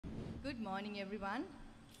Good morning, everyone.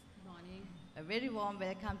 Good morning. A very warm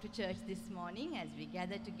welcome to church this morning as we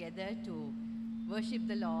gather together to worship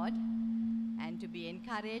the Lord and to be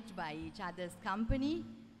encouraged by each other's company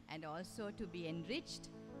and also to be enriched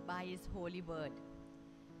by His holy word.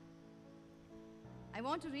 I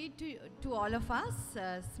want to read to all of us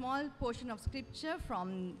a small portion of scripture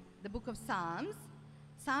from the book of Psalms,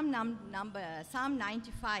 Psalm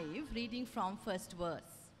 95, reading from first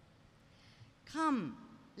verse. Come,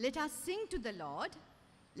 let us sing to the Lord.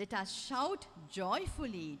 Let us shout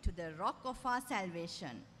joyfully to the rock of our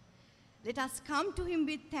salvation. Let us come to Him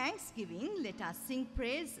with thanksgiving. Let us sing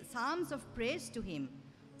psalms of praise to Him.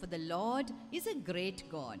 For the Lord is a great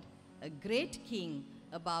God, a great King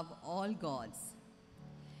above all gods.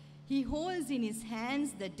 He holds in His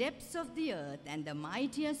hands the depths of the earth and the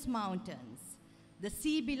mightiest mountains. The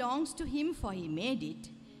sea belongs to Him, for He made it.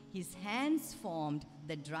 His hands formed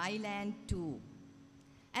the dry land too.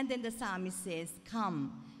 And then the psalmist says,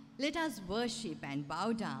 come, let us worship and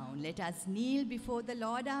bow down. Let us kneel before the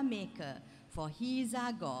Lord our Maker, for He is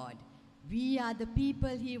our God. We are the people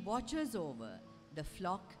He watches over, the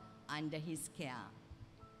flock under His care.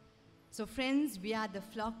 So friends, we are the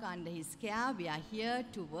flock under His care. We are here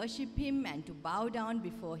to worship Him and to bow down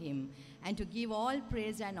before Him and to give all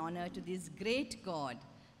praise and honor to this great God,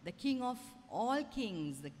 the King of all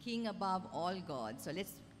kings, the King above all gods. So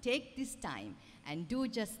let's take this time and do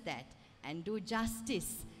just that and do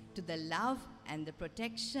justice to the love and the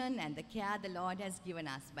protection and the care the Lord has given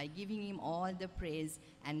us by giving Him all the praise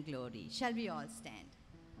and glory. Shall we all stand?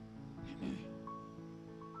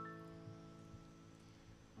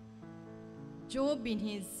 Job in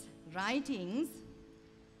his writings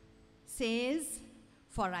says,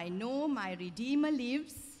 for I know my Redeemer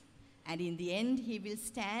lives, and in the end He will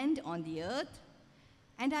stand on the earth.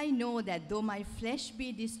 And I know that though my flesh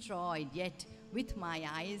be destroyed, yet with my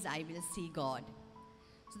eyes I will see God.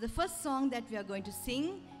 So the first song that we are going to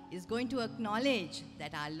sing is going to acknowledge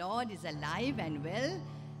that our Lord is alive and well,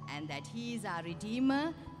 and that He is our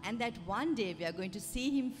Redeemer, and that one day we are going to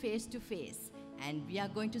see Him face to face, and we are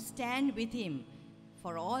going to stand with Him,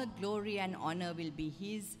 for all glory and honor will be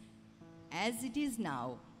His, as it is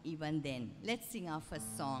now, even then. Let's sing our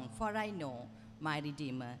first song, For I Know My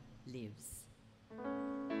Redeemer Lives.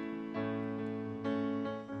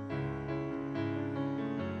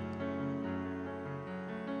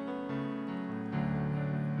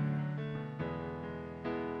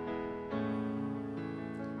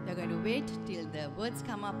 We're going to wait till the words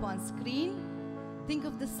come up on screen. Think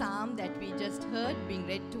of the psalm that we just heard being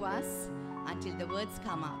read to us until the words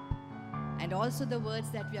come up. And also the words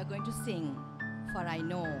that we are going to sing, For I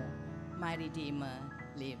know my Redeemer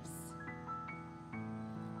lives.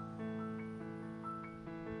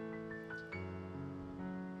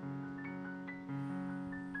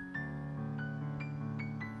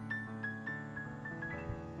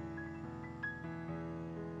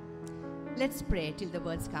 Let's pray till the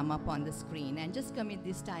words come up on the screen and just commit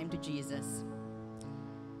this time to Jesus.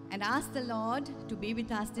 And ask the Lord to be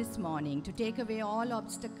with us this morning, to take away all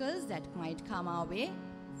obstacles that might come our way,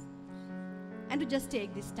 and to just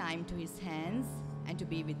take this time to His hands and to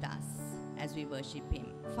be with us as we worship Him.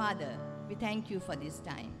 Father, we thank You for this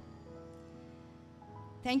time.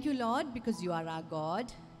 Thank You, Lord, because You are our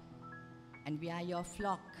God, and we are Your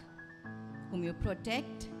flock, whom You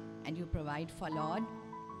protect and You provide for, Lord.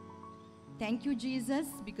 Thank You, Jesus,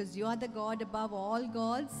 because You are the God above all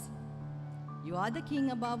gods. You are the King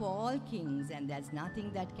above all kings, and there's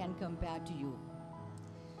nothing that can compare to You.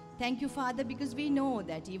 Thank You, Father, because we know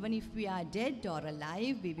that even if we are dead or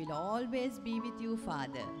alive, we will always be with You,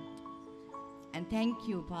 Father. And thank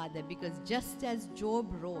You, Father, because just as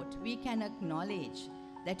Job wrote, we can acknowledge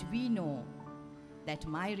that we know that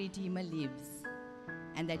my Redeemer lives,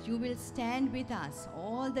 and that You will stand with us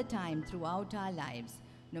all the time throughout our lives,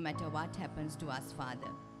 no matter what happens to us, Father.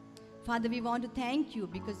 Father, we want to thank You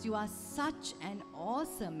because You are such an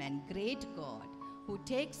awesome and great God who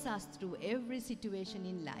takes us through every situation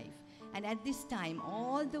in life. And at this time,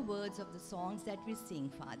 all the words of the songs that we sing,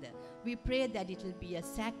 Father, we pray that it will be a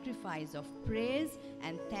sacrifice of praise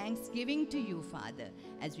and thanksgiving to You, Father,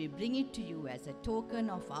 as we bring it to You as a token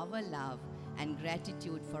of our love and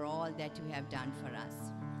gratitude for all that You have done for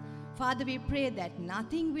us. Father, we pray that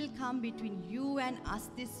nothing will come between You and us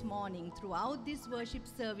this morning throughout this worship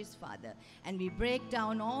service, Father. And we break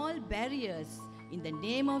down all barriers in the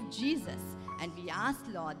name of Jesus. And we ask,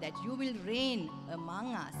 Lord, that You will reign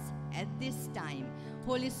among us at this time.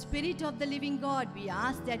 Holy Spirit of the living God, we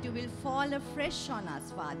ask that You will fall afresh on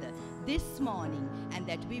us, Father, this morning, and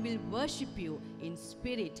that we will worship You in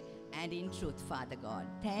spirit and in truth, Father God.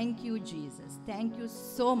 Thank you, Jesus. Thank you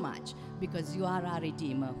so much, because you are our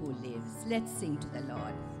Redeemer who lives. Let's sing to the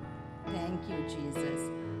Lord. Thank you, Jesus.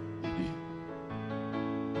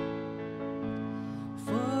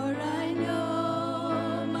 For I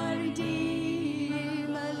know my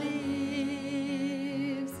Redeemer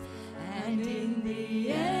lives, and in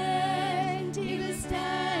the end he will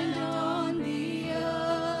stand on the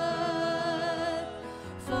earth.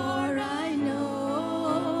 For I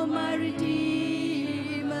know my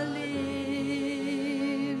Redeemer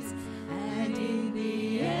lives, and in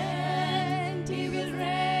the end he will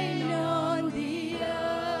reign on the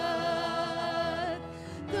earth.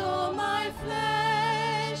 Though my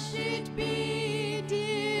flesh it be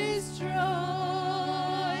destroyed,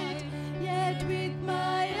 yet with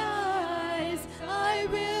my eyes I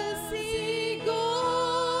will see God.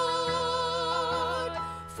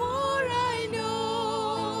 For I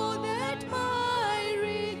know that my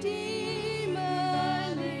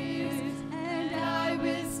Redeemer lives, and I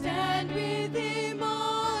will stand with him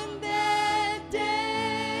on that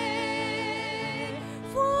day.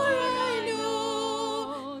 For I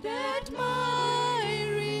know that my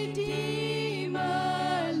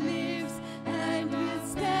Redeemer lives, and will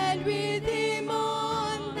stand with him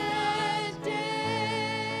on that day.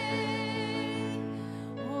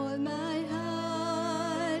 All my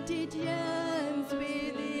heart it yearns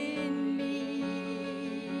within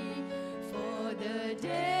me for the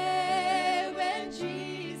day when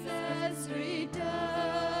Jesus returns.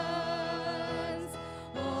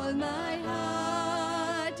 All my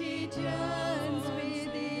heart it yearns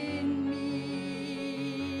within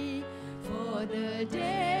me for the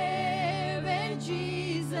day when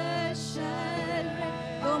Jesus shall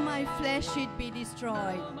reign. Though my flesh it be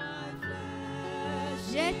destroyed,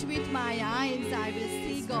 yet with my eyes I will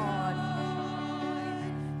see God.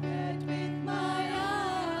 Yet with my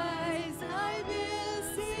eyes I will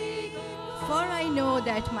see God. For I know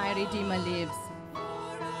that my Redeemer lives.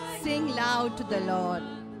 Sing loud to the Lord.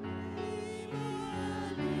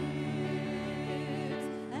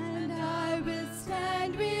 And I will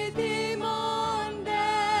stand with him on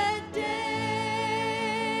that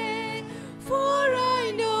day. For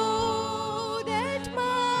I know that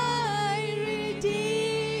my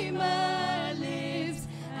Redeemer lives,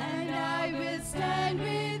 and I will stand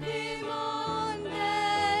with him on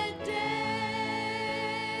that day.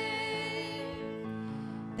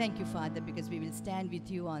 Thank you, Father, because we will stand with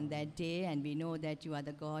you on that day, and we know that you are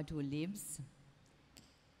the God who lives.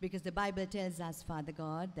 Because the Bible tells us, Father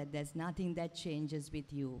God, that there's nothing that changes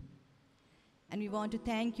with you. And we want to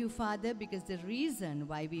thank you, Father, because the reason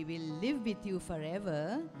why we will live with you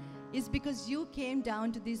forever is because you came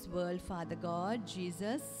down to this world, Father God,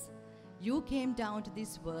 Jesus. You came down to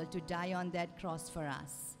this world to die on that cross for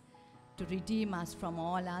us, to redeem us from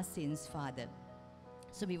all our sins, Father.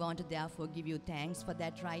 So we want to therefore give you thanks for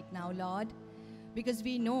that right now, Lord, because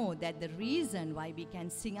we know that the reason why we can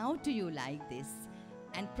sing out to you like this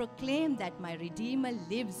and proclaim that my Redeemer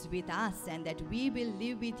lives with us and that we will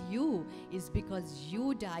live with you is because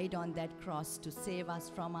you died on that cross to save us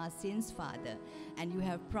from our sins, Father. And you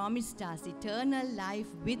have promised us eternal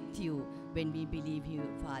life with you when we believe you,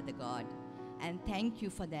 Father God. And thank you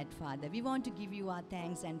for that, Father. We want to give you our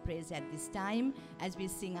thanks and praise at this time as we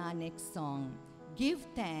sing our next song. Give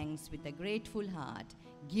thanks with a grateful heart.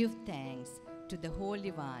 Give thanks to the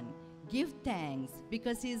Holy One. Give thanks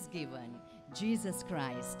because he is given Jesus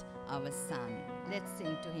Christ, our Son. Let's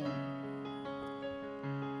sing to him.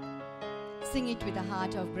 Sing it with a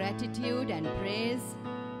heart of gratitude and praise,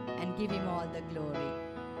 and give him all the glory.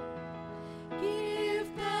 Give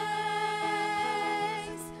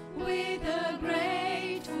thanks with a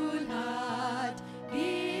grateful heart.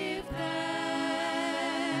 Give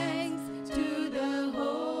thanks to the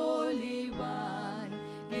Holy One.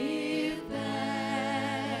 Give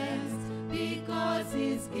thanks because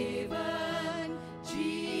he's given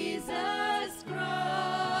Jesus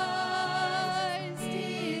Christ,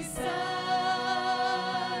 his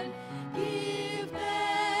Son. Give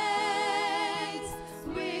thanks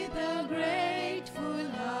with a grateful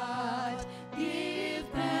heart. Give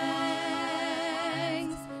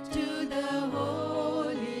thanks to the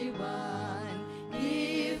Holy One.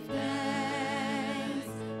 Give thanks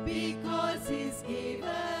because he's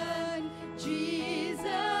given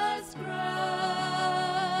Jesus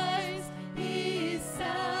Christ.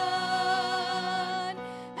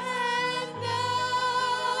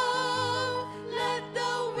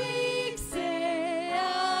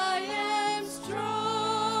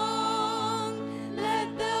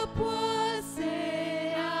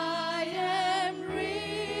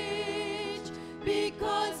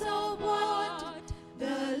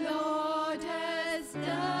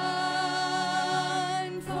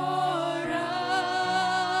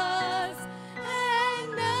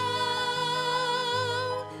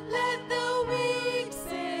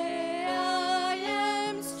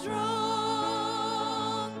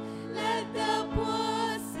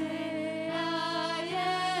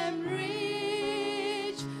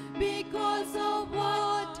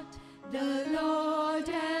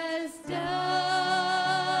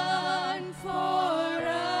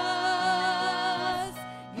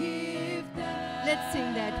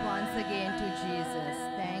 sing that once again to Jesus.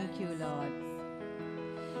 Thank you, Lord.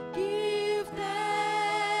 Give thanks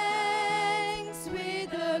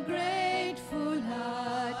with a grateful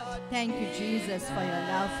heart. Thank you, Jesus, for your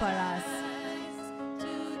love for us.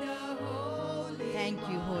 Thank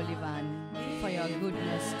you, Holy One, for your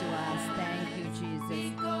goodness to us. Thank you, Jesus.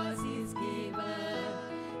 Because He's given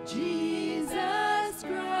Jesus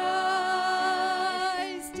Christ,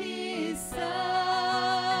 His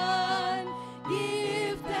Son.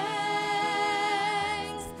 Give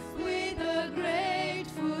thanks with a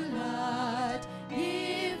grateful heart.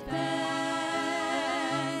 Give thanks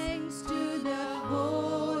to the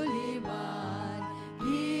Holy One.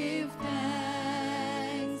 Give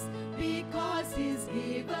thanks because He's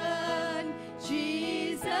given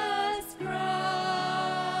Jesus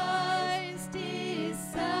Christ, His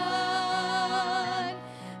Son.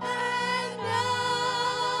 And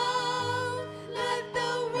now let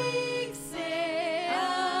the weak say,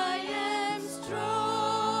 I am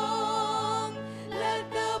strong.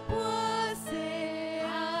 Let the poor say,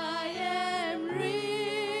 I am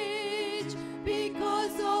rich,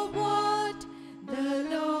 because of what the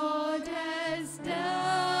Lord has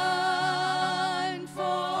done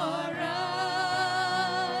for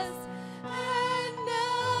us. And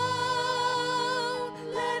now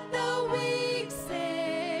let the weak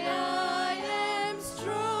say, I am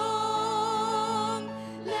strong.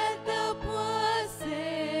 Let the poor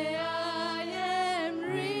say, I am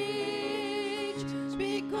rich,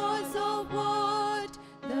 because of what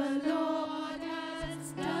the Lord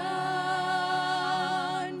has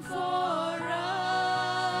done for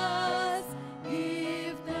us.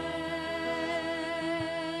 Give thanks.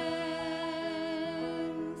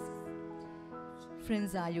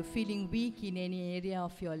 Friends, are you feeling weak in any area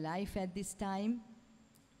of your life at this time?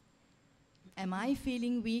 Am I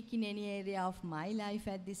feeling weak in any area of my life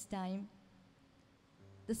at this time?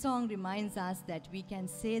 The song reminds us that we can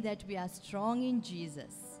say that we are strong in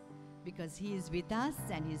Jesus because He is with us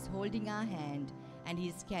and He is holding our hand and He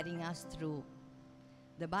is carrying us through.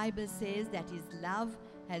 The Bible says that His love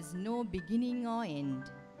has no beginning or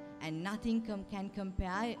end and nothing can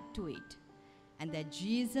compare to it, and that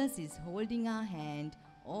Jesus is holding our hand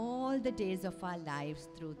all the days of our lives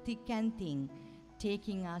through thick and thin,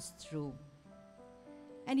 taking us through.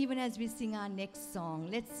 And even as we sing our next song,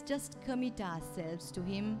 let's just commit ourselves to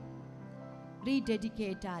Him,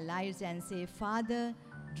 rededicate our lives and say, Father,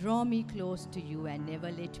 draw me close to you and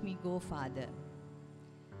never let me go, Father.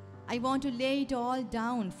 I want to lay it all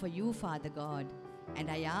down for you, Father God, and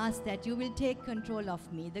I ask that you will take control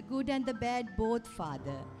of me, the good and the bad both,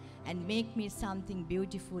 Father, and make me something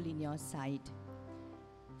beautiful in your sight.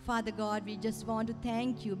 Father God, we just want to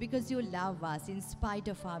thank you because you love us in spite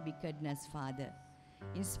of our wickedness, Father.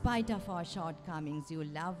 In spite of our shortcomings, you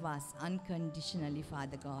love us unconditionally,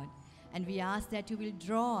 Father God. And we ask that you will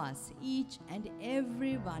draw us, each and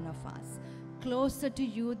every one of us, closer to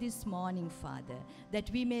you this morning, Father, that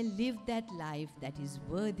we may live that life that is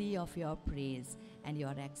worthy of your praise and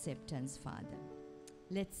your acceptance, Father.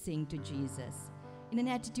 Let's sing to Jesus in an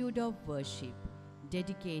attitude of worship,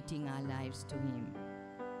 dedicating our lives to Him.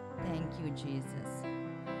 Thank you, Jesus.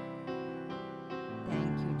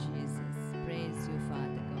 Thank you, Jesus. Praise you,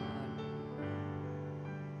 Father God.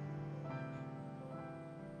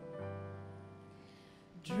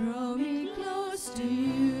 Draw me close to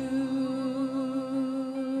you.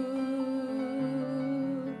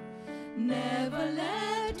 Never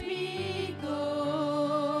let me go.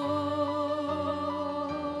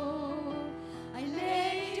 I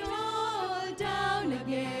lay it all down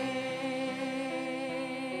again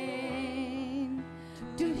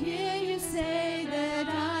to hear you say that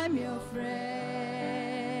I'm your friend.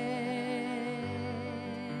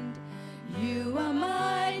 You are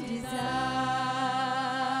my desire.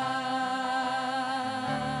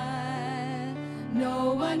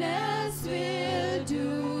 No one else will do.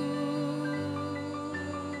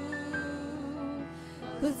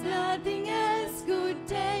 'Cause nothing else could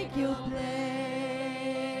take your place.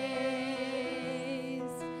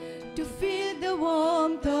 To feel the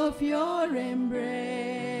warmth of your embrace.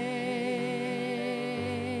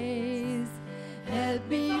 Help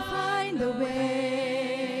me find a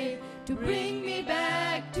way to bring me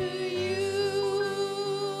back to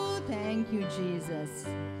you. Thank you, Jesus.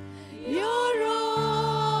 You're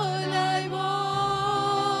all I want.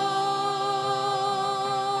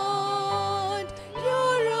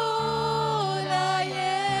 You're all I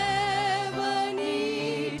ever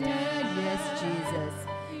needed. Yes, Jesus.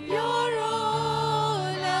 You're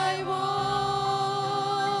all I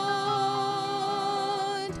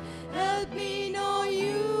want. Help me know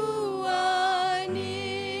you are near.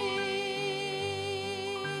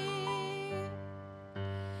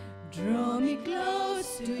 Draw me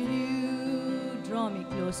close to you. Draw me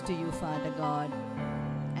close to you, Father God,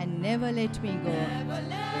 and never let me go. Never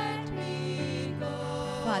let me go.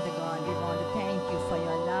 Father God, we want to thank you for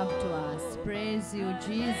your love to us. Praise you,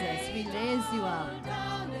 Jesus. We raise you up.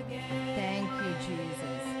 Thank you,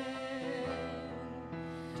 Jesus.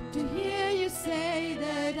 To hear you say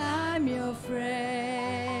that I'm your friend,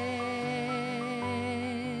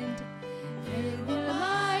 it will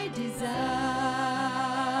my desire.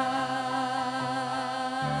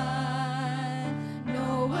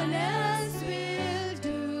 No one else will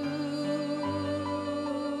do,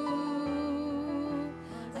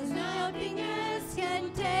 as nothing else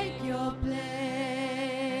can take your place.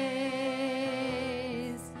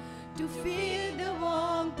 To feel the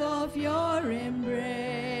warmth of your embrace.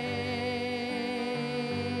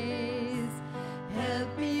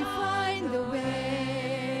 Help me find the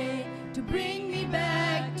way to bring me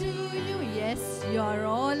back to you. Yes, you're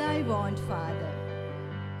all I want, Father.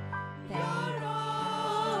 Thank You're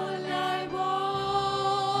all I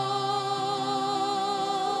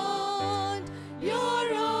want.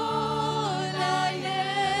 You're all I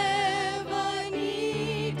ever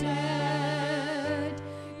needed.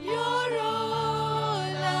 You're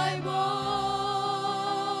all I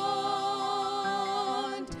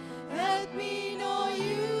want. Help me know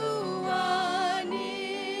you are near.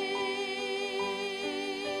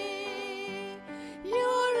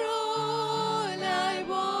 You're all I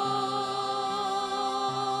want.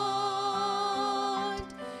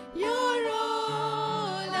 You're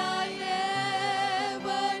all I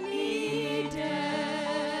ever needed.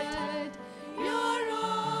 You're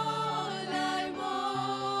all I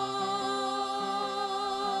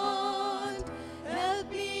want. Help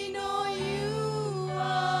me know you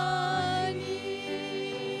are near.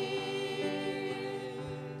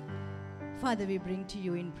 Father, we bring to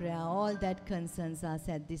you in prayer all that concerns us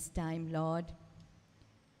at this time, Lord.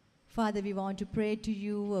 Father, we want to pray to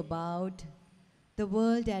you about the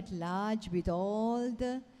world at large with all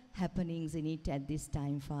the happenings in it at this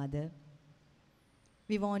time, Father.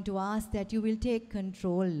 We want to ask that you will take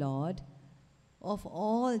control, Lord, of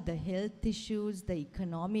all the health issues, the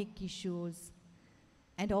economic issues,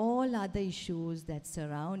 and all other issues that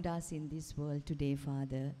surround us in this world today,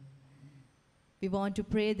 Father. We want to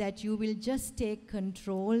pray that you will just take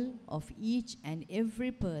control of each and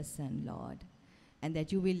every person, Lord, and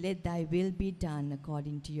that you will let thy will be done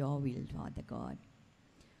according to your will, Father God.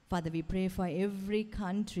 Father, we pray for every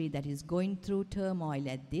country that is going through turmoil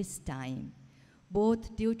at this time,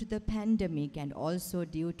 both due to the pandemic and also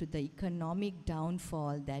due to the economic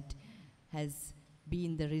downfall that has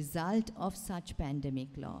been the result of such pandemic,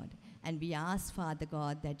 Lord. And we ask, Father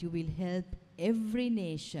God, that you will help every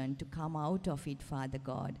nation to come out of it, Father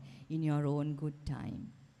God, in your own good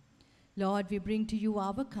time. Lord, we bring to you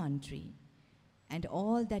our country and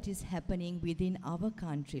all that is happening within our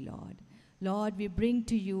country, Lord. Lord, we bring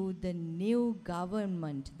to you the new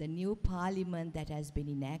government, the new parliament that has been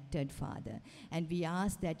enacted, Father. And we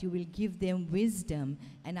ask that you will give them wisdom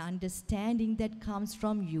and understanding that comes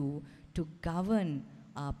from you to govern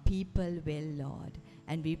our people well, Lord.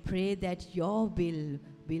 And we pray that your will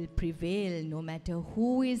prevail no matter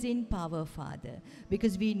who is in power, Father,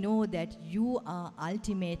 because we know that you are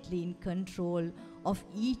ultimately in control of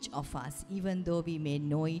each of us, even though we may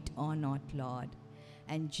know it or not, Lord.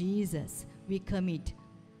 And Jesus, we commit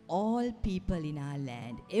all people in our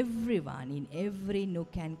land, everyone in every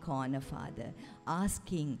nook and corner, Father,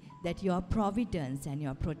 asking that your providence and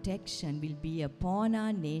your protection will be upon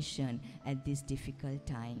our nation at this difficult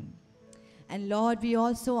time. And Lord, we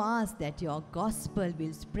also ask that your gospel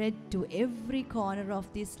will spread to every corner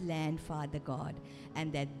of this land, Father God,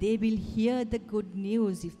 and that they will hear the good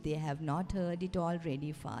news if they have not heard it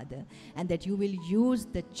already, Father, and that you will use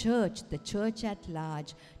the church at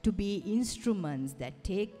large, to be instruments that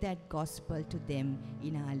take that gospel to them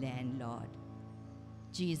in our land, Lord.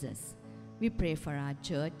 Jesus, we pray for our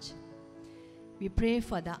church. We pray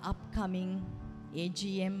for the upcoming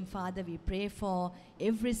AGM, Father. We pray for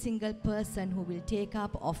every single person who will take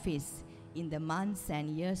up office in the months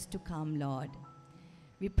and years to come, Lord.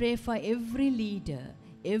 We pray for every leader,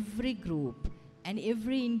 every group, and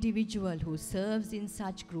every individual who serves in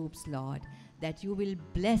such groups, Lord, that you will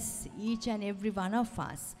bless each and every one of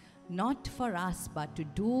us, not for us, but to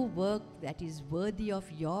do work that is worthy of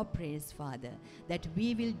your praise, Father, that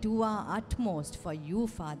we will do our utmost for you,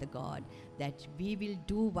 Father God, that we will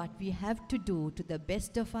do what we have to do to the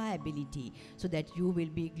best of our ability so that you will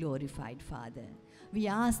be glorified, Father. We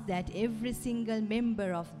ask that every single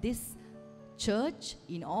member of this church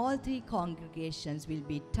in all three congregations will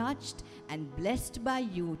be touched and blessed by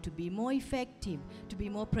you to be more effective, to be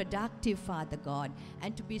more productive, Father God,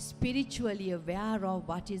 and to be spiritually aware of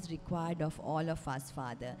what is required of all of us,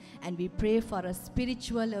 Father. And we pray for a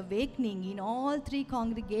spiritual awakening in all three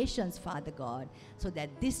congregations, Father God, so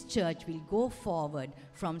that this church will go forward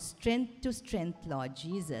from strength to strength, Lord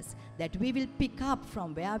Jesus, that we will pick up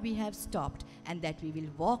from where we have stopped and that we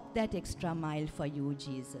will walk that extra mile for you,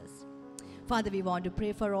 Jesus. Father, we want to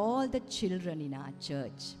pray for all the children in our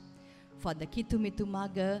church, for the Kitumitu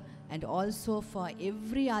Maga, and also for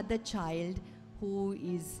every other child who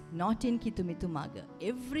is not in Kitumitu Maga.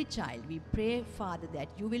 Every child, we pray, Father, that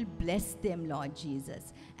you will bless them, Lord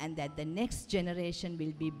Jesus, and that the next generation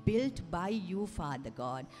will be built by you, Father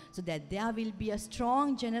God, so that there will be a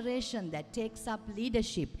strong generation that takes up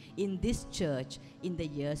leadership in this church in the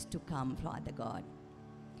years to come, Father God.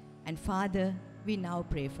 And Father, we now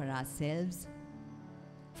pray for ourselves,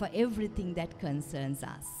 for everything that concerns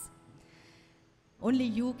us. Only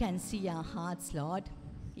you can see our hearts, Lord.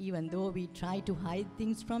 Even though we try to hide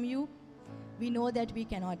things from you, we know that we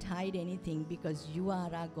cannot hide anything because you are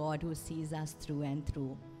our God who sees us through and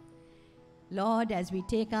through. Lord, as we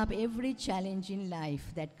take up every challenge in life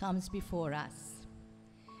that comes before us,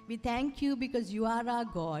 we thank you because you are our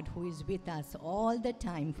God who is with us all the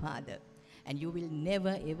time, Father, and you will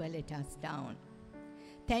never ever let us down.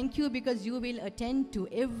 Thank you because you will attend to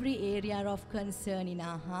every area of concern in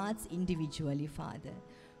our hearts individually, Father,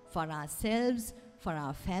 for ourselves, for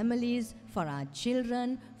our families, for our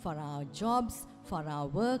children, for our jobs, for our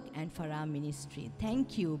work, and for our ministry.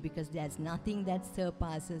 Thank you because there's nothing that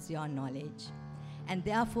surpasses your knowledge. And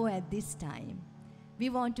therefore, at this time, we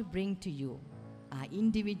want to bring to you our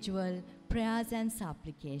individual prayers and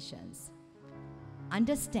supplications,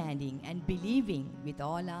 understanding and believing with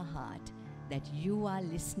all our heart that you are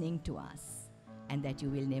listening to us and that you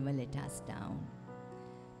will never let us down.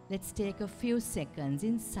 Let's take a few seconds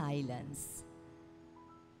in silence.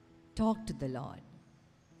 Talk to the Lord.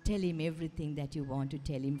 Tell him everything that you want to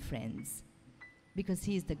tell him, friends, because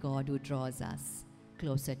he is the God who draws us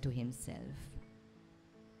closer to himself.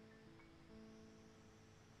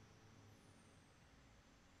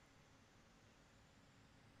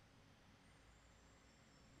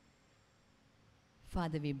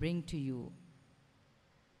 Father, we bring to you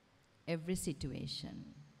every situation.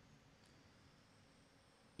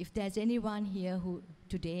 If there's anyone here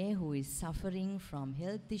today who is suffering from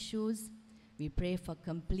health issues, we pray for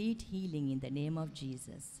complete healing in the name of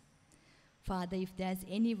Jesus. Father, if there's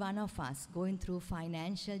any one of us going through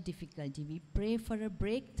financial difficulty, we pray for a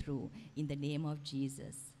breakthrough in the name of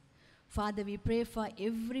Jesus. Father, we pray for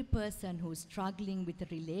every person who's struggling with a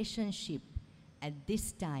relationship at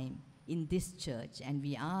this time in this church, and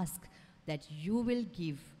we ask that you will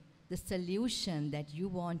give the solution that you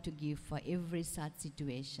want to give for every such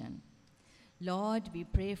situation. Lord, we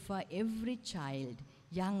pray for every child,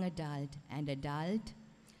 young adult and adult.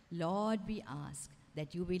 Lord, we ask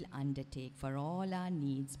that you will undertake for all our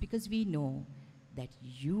needs, because we know that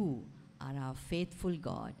you are our faithful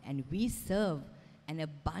God and we serve an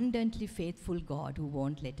abundantly faithful God who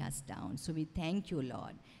won't let us down. So we thank you,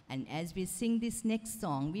 Lord. And as we sing this next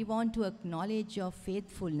song, we want to acknowledge your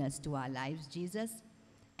faithfulness to our lives, Jesus.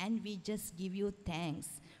 And we just give you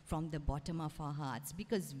thanks from the bottom of our hearts,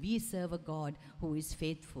 because we serve a God who is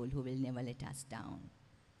faithful, who will never let us down.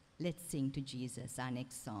 Let's sing to Jesus our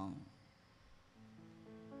next song.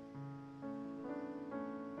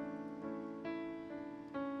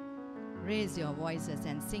 Raise your voices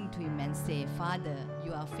and sing to him and say, Father,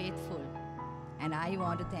 you are faithful, and I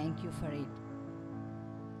want to thank you for it.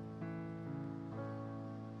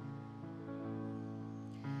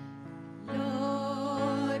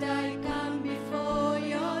 Lord, I come before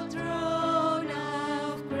your throne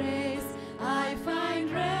of grace. I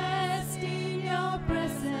find rest in your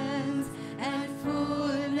presence and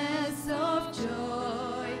fullness of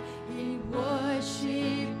joy. In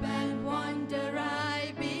worship and wonder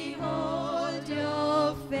I behold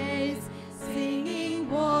your face, singing,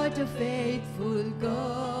 what a faithful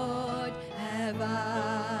God have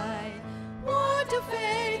I. What a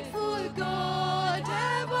faithful God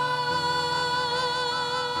have I.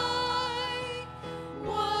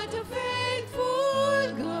 What a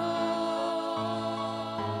faithful God.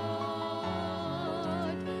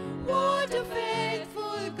 What a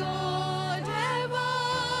faithful God have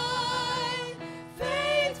I.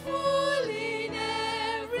 Faithful in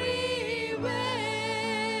every way.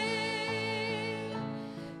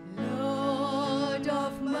 Lord of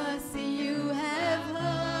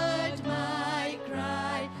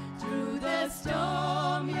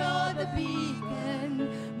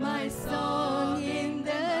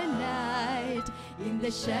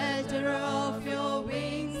the shelter of your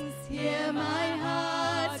wings, hear my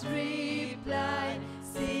heart's reply,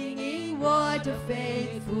 singing, what a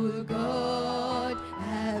faithful God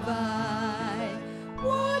have I.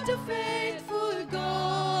 What a faithful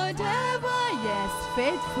God have I. Yes,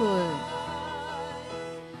 faithful.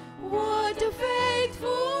 What a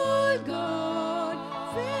faithful God,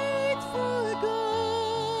 faithful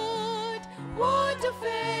God. What a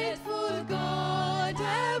faithful God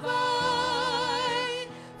have I,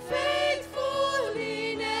 faithful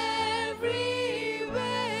in every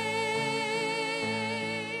way.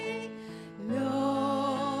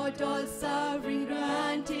 Lord, all sovereign,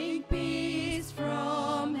 granting peace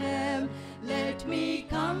from Him, let me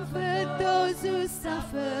comfort those who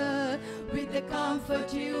suffer with the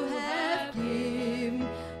comfort you have given.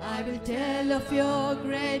 I will tell of your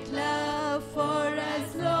great love for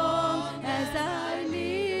as long as I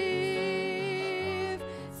live,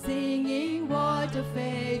 singing, what a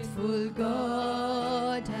faithful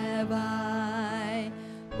God have I.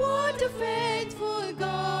 What a faithful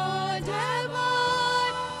God have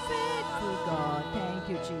I. Faithful God. Thank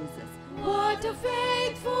you, Jesus. What a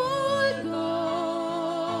faithful God.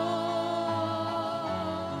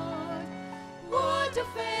 What a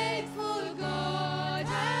faithful God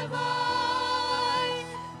have I,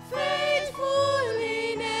 faithful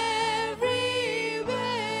in every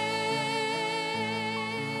way.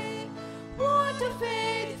 What a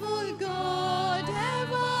faithful God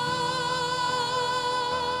have I.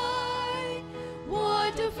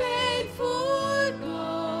 What a faithful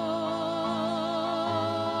God.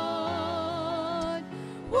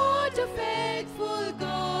 What a faithful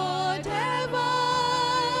God have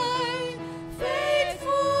I,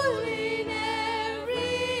 faithful in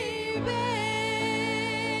every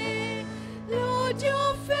way. Lord,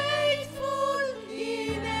 you're faithful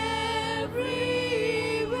in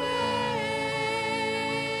every way.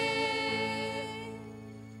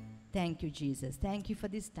 Thank you, Jesus. Thank you for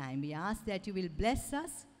this time. We ask that you will bless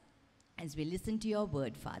us as we listen to your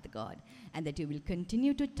word, Father God, and that you will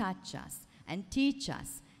continue to touch us and teach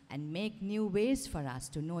us and make new ways for us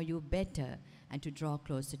to know you better and to draw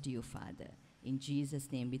closer to you, Father. In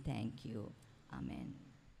Jesus' name we thank you. Amen.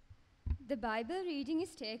 The Bible reading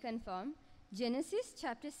is taken from Genesis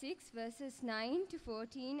chapter 6, verses 9 to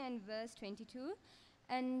 14 and verse 22,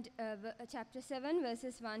 and chapter 7,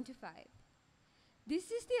 verses 1 to 5.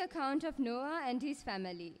 This is the account of Noah and his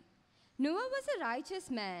family. Noah was a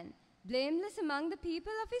righteous man, blameless among the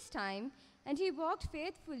people of his time, and he walked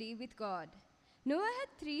faithfully with God. Noah had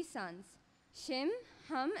 3 sons, Shem,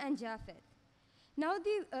 Ham, and Japheth. Now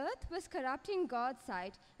the earth was corrupt in God's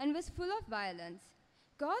sight and was full of violence.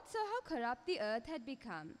 God saw how corrupt the earth had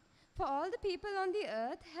become, for all the people on the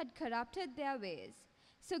earth had corrupted their ways.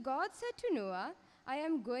 So God said to Noah, I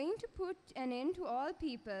am going to put an end to all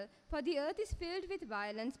people, for the earth is filled with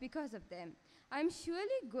violence because of them. I am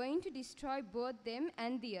surely going to destroy both them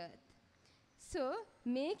and the earth. So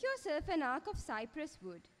make yourself an ark of cypress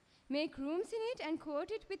wood. Make rooms in it and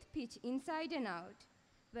coat it with pitch inside and out.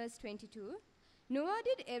 Verse 22. Noah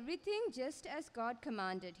did everything just as God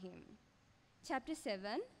commanded him. Chapter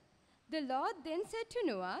 7. The Lord then said to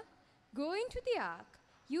Noah, Go into the ark,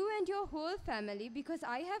 you and your whole family, because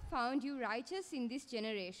I have found you righteous in this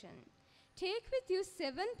generation. Take with you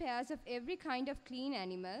 7 pairs of every kind of clean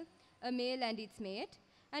animal, a male and its mate,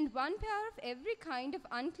 and 1 pair of every kind of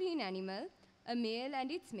unclean animal, a male and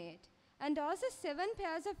its mate, and also 7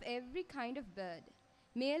 pairs of every kind of bird,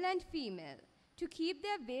 male and female, to keep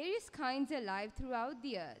their various kinds alive throughout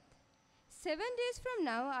the earth. 7 days from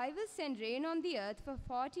now I will send rain on the earth for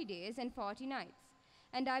 40 days and 40 nights,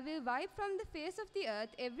 and I will wipe from the face of the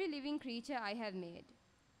earth every living creature I have made.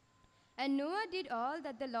 And Noah did all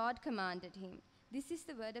that the Lord commanded him. This is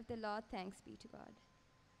the word of the Lord. Thanks be to God.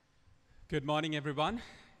 Good morning, everyone.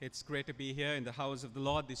 It's great to be here in the house of the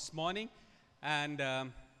Lord this morning. And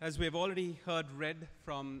as we have already heard read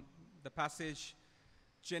from the passage,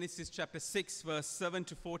 Genesis chapter 6, verse 7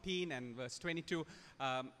 to 14 and verse 22.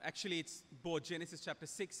 Actually, it's both Genesis chapter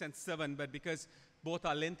 6 and 7, but because both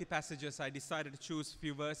are lengthy passages, I decided to choose a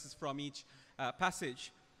few verses from each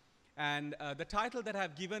passage. And the title that I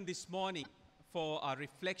have given this morning for our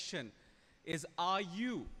reflection is, Are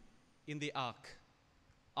You in the Ark?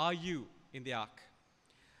 Are you in the ark?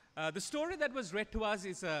 The story that was read to us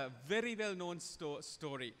is a very well-known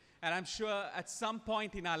story. And I'm sure at some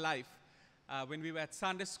point in our life, when we were at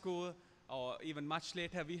Sunday school, or even much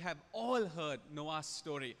later, we have all heard Noah's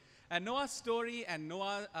story. And Noah's story and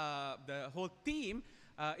Noah, the whole theme,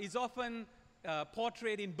 is often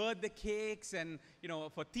portrayed in birthday cakes and,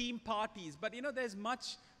 for theme parties. But, there's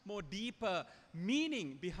much more deeper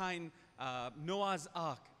meaning behind Noah's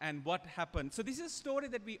Ark and what happened. So this is a story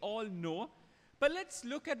that we all know. But let's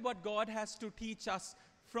look at what God has to teach us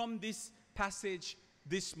from this passage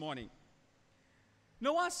this morning.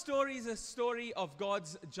 Noah's story is a story of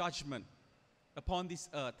God's judgment upon this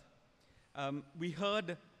earth. We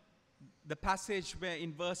heard the passage where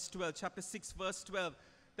in verse 12, chapter 6, verse 12,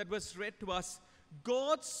 that was read to us.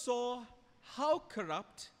 God saw how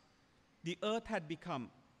corrupt the earth had become,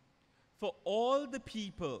 for all the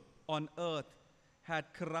people on earth had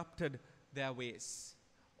corrupted their ways.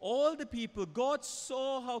 All the people, God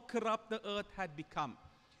saw how corrupt the earth had become.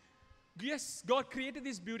 Yes, God created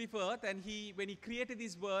this beautiful earth, and when He created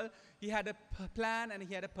this world, He had a plan and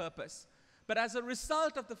He had a purpose. But as a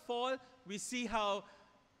result of the fall, we see how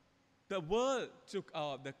the world took,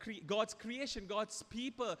 God's creation, God's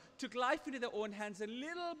people took life into their own hands, and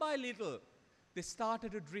little by little, they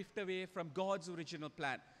started to drift away from God's original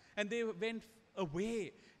plan. And they went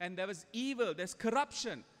away, and there was evil, there's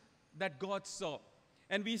corruption that God saw.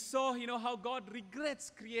 And we saw, how God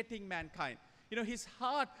regrets creating mankind. His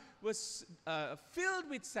heart was filled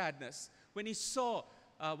with sadness when He saw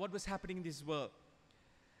what was happening in this world.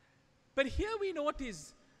 But here we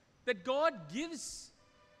notice that God gives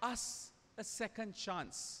us a second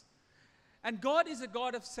chance. And God is a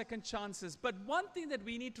God of second chances. But one thing that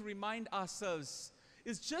we need to remind ourselves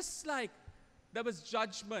is, just like there was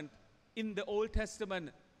judgment in the Old Testament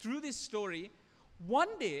through this story,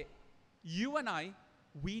 one day, you and I,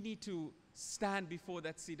 we need to stand before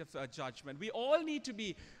that seat of judgment. We all need to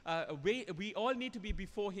be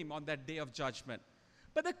before Him on that day of judgment.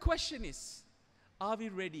 But the question is, are we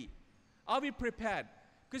ready? Are we prepared?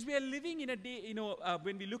 Because we are living in a day,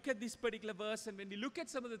 when we look at this particular verse and when we look at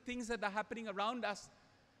some of the things that are happening around us,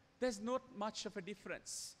 there's not much of a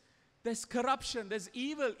difference. There's corruption, there's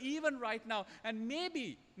evil even right now. And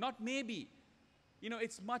maybe, not maybe,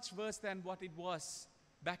 it's much worse than what it was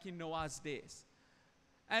back in Noah's days.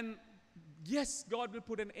 And yes, God will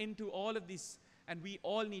put an end to all of this, and we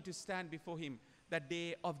all need to stand before Him that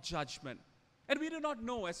day of judgment. And we do not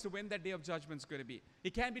know as to when that day of judgment is going to be.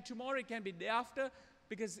 It can be tomorrow, it can be the day after,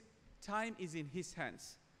 because time is in His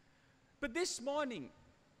hands. But this morning,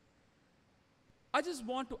 I just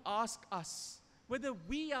want to ask us whether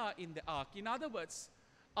we are in the ark. In other words,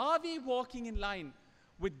 are we walking in line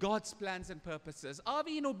with God's plans and purposes? Are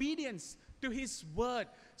we in obedience to His word,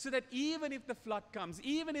 so that even if the flood comes,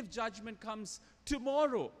 even if judgment comes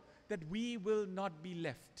tomorrow, that we will not be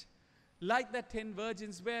left? Like that 10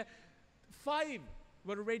 virgins where 5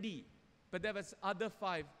 were ready, but there was other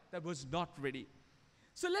 5 that was not ready.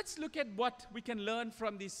 So let's look at what we can learn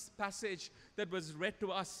from this passage that was read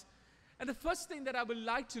to us. And the first thing that I would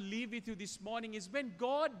like to leave with you this morning is, when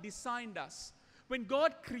God designed us, when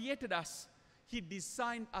God created us, He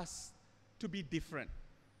designed us to be different.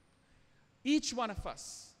 Each one of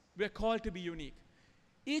us, we're called to be unique.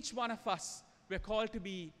 Each one of us, we're called to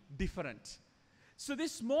be different. So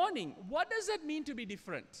this morning, what does that mean to be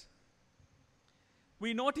different?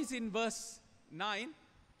 We notice in verse 9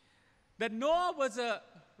 that Noah was a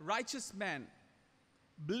righteous man,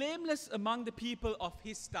 blameless among the people of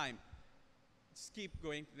his time. Let's keep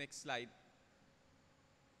going to the next slide.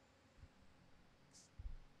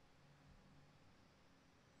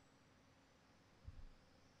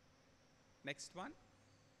 Next one.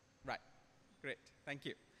 Right. Great. Thank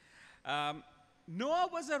you. Noah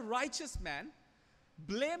was a righteous man,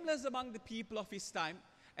 blameless among the people of his time,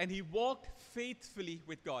 and he walked faithfully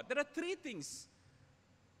with God. There are 3 things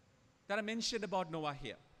that are mentioned about Noah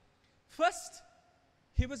here. First,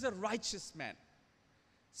 he was a righteous man.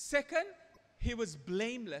 Second, he was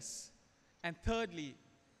blameless. And thirdly,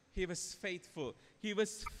 he was faithful. He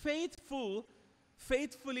was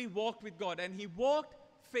faithfully walked with God, and he walked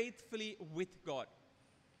faithfully with God.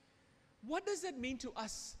 What does that mean to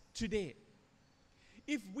us today?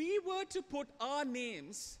 If we were to put our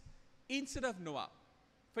names instead of Noah,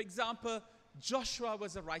 for example, Joshua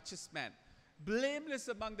was a righteous man, blameless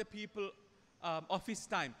among the people of his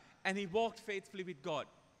time, and he walked faithfully with God.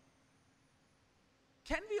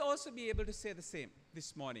 Can we also be able to say the same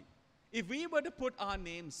this morning? If we were to put our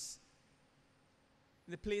names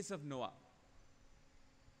in the place of Noah,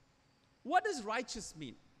 what does righteous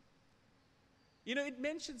mean? It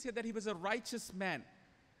mentions here that he was a righteous man.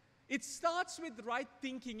 It starts with right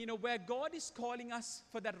thinking, where God is calling us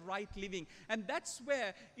for that right living. And that's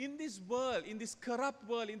where, in this world, in this corrupt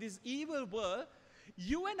world, in this evil world,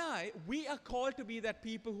 you and I, we are called to be that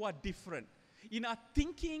people who are different. In our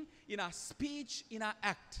thinking, in our speech, in our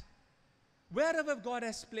act. Wherever God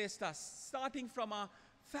has placed us, starting from our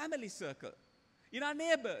family circle, in our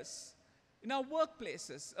neighbors, in our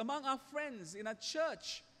workplaces, among our friends, in our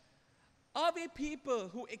church. Are we people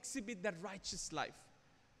who exhibit that righteous life?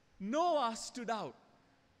 Noah stood out.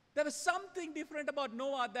 There was something different about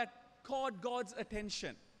Noah that caught God's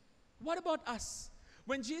attention. What about us?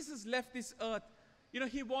 When Jesus left this earth,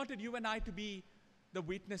 he wanted you and I to be the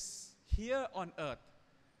witness here on earth.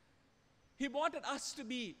 He wanted us to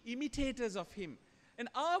be imitators of him. And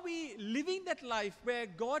are we living that life where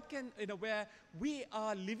God can, where we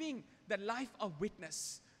are living that life of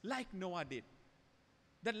witness like Noah did?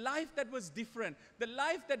 The life that was different, the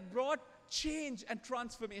life that brought change and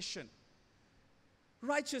transformation.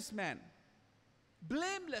 Righteous man,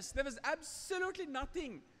 blameless. There was absolutely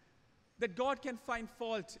nothing that God can find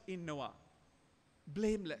fault in Noah.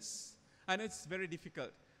 Blameless. I know it's very difficult.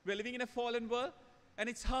 We're living in a fallen world, and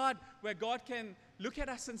it's hard where God can look at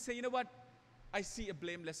us and say, you know what? I see a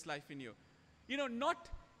blameless life in you. Not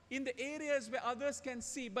in the areas where others can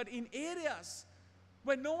see, but in areas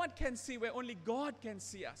where no one can see, where only God can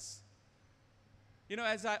see us.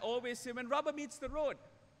 As I always say, when rubber meets the road,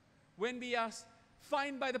 when we are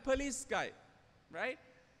fined by the police guy, right?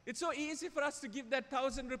 It's so easy for us to give that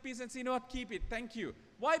 1,000 rupees and say, keep it, thank you.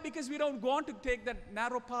 Why? Because we don't want to take that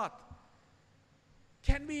narrow path.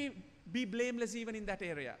 Can we be blameless even in that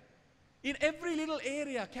area? In every little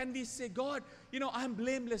area, can we say, God, I'm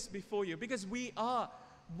blameless before you, because we are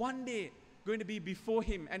one day going to be before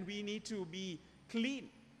him, and we need to be clean.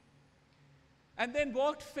 And then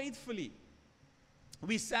walked faithfully.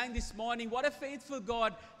 We sang this morning, what a faithful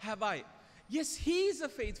God have I. Yes, he is a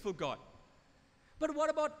faithful God. But what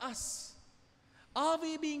about us? Are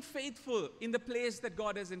we being faithful in the place that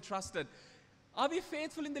God has entrusted? Are we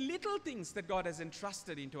faithful in the little things that God has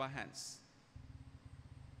entrusted into our hands?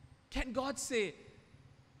 Can God say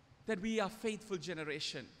that we are faithful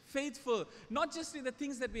generation? Faithful, not just in the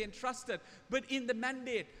things that we entrusted, but in the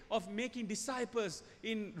mandate of making disciples,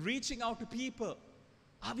 in reaching out to people.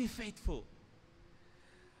 Are we faithful?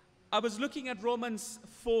 I was looking at Romans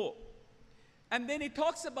 4, and then it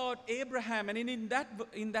talks about Abraham, and in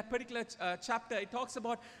that particular chapter, it talks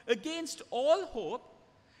about against all hope,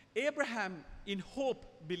 Abraham in hope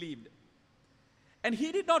believed. And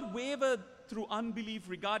he did not waver through unbelief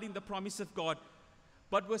regarding the promise of God,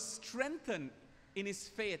 but was strengthened in his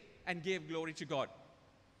faith and gave glory to God.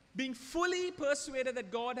 Being fully persuaded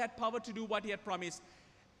that God had power to do what he had promised,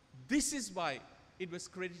 this is why it was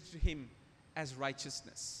credited to him as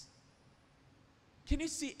righteousness. Can you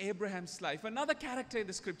see Abraham's life? Another character in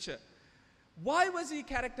the scripture. Why was he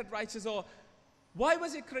charactered righteous, or why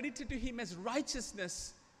was it credited to him as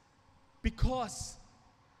righteousness? Because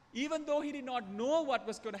even though he did not know what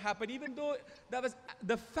was going to happen, even though there was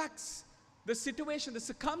the facts, the situation, the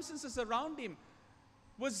circumstances around him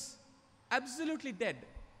was absolutely dead,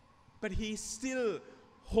 but he still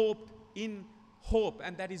hoped in hope,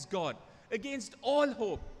 and that is God, against all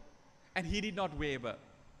hope, and he did not waver.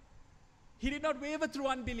 He did not waver through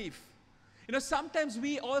unbelief. Sometimes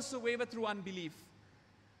we also waver through unbelief.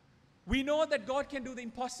 We know that God can do the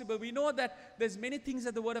impossible. We know that there's many things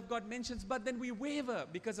that the Word of God mentions, but then we waver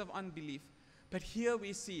because of unbelief. But here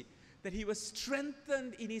we see that he was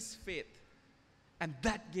strengthened in his faith, and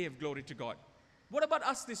that gave glory to God. What about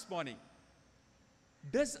us this morning?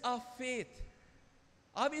 Does our faith,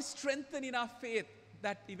 are we strengthened in our faith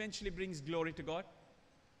that eventually brings glory to God?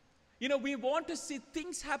 We want to see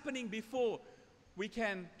things happening before we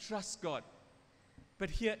can trust God. But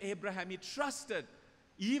here Abraham, he trusted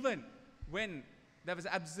even when there was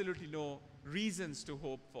absolutely no reasons to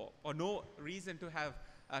hope for, or no reason to have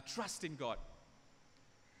trust in God.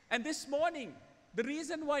 And this morning, the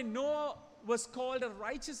reason why Noah was called a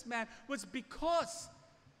righteous man was because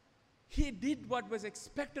he did what was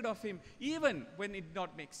expected of him, even when it did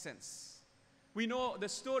not make sense. We know the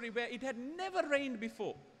story where it had never rained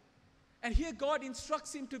before. And here God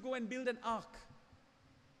instructs him to go and build an ark.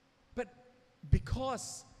 But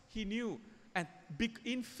because he knew, and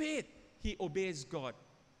in faith, he obeys God.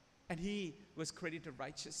 And he was credited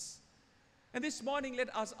righteous. And this morning,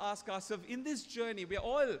 let us ask ourselves, in this journey, we are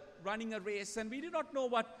all running a race, and we do not know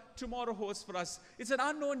what tomorrow holds for us. It's an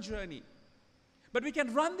unknown journey. But we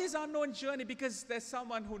can run this unknown journey because there's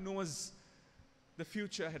someone who knows the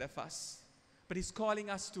future ahead of us. But he's calling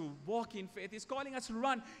us to walk in faith. He's calling us to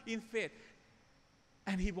run in faith.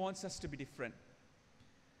 And he wants us to be different.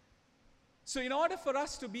 So in order for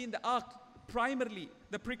us to be in the ark, primarily,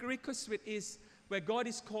 the prerequisite is where God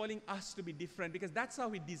is calling us to be different, because that's how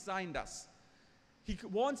he designed us. He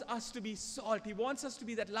wants us to be salt. He wants us to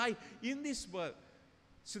be that light in this world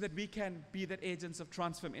so that we can be the agents of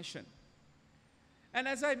transformation. And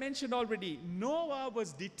as I mentioned already, Noah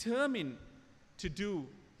was determined to do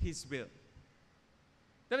his will.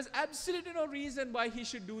 There was absolutely no reason why he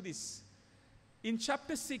should do this. In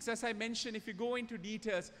chapter 6, as I mentioned, if you go into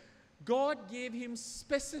details, God gave him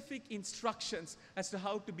specific instructions as to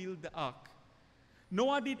how to build the ark.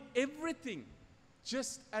 Noah did everything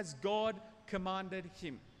just as God commanded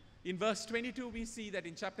him. In verse 22, we see that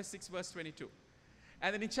in chapter 6, verse 22.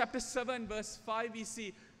 And then in chapter 7, verse 5, we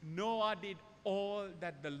see Noah did all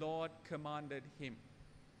that the Lord commanded him.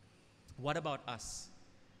 What about us?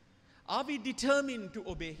 Are we determined to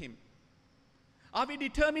obey him? Are we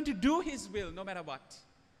determined to do his will no matter what?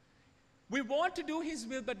 We want to do his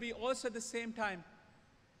will, but we also at the same time,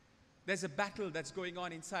 there's a battle that's going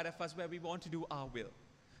on inside of us where we want to do our will.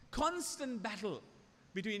 Constant battle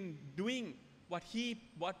between doing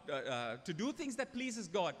to do things that pleases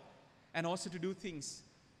God and also to do things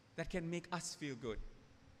that can make us feel good.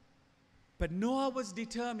 But Noah was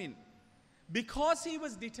determined. Because he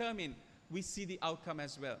was determined, we see the outcome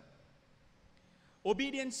as well.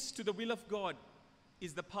 Obedience to the will of God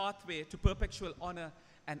is the pathway to perpetual honor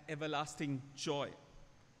and everlasting joy,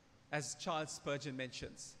 as Charles Spurgeon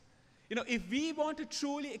mentions. You know, if we want to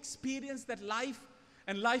truly experience that life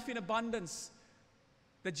and life in abundance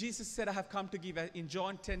that Jesus said, I have come to give in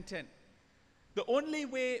John 10:10, the only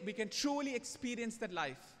way we can truly experience that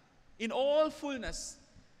life in all fullness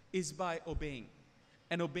is by obeying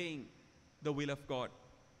the will of God.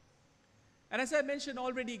 And as I mentioned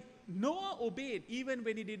already, Noah obeyed even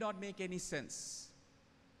when it did not make any sense.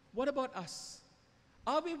 What about us?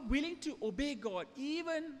 Are we willing to obey God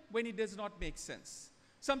even when it does not make sense?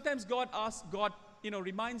 Sometimes God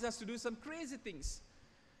reminds us to do some crazy things.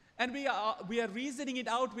 And we are reasoning it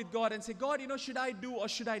out with God and say, God, should I do or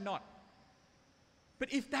should I not?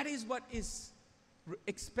 But if that is what is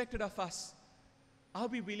expected of us, are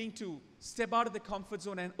we willing to step out of the comfort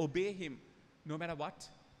zone and obey him no matter what?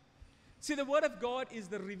 See, the word of God is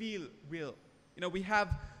the revealed will. We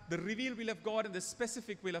have the revealed will of God and the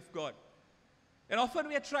specific will of God. And often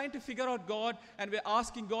we are trying to figure out God and we're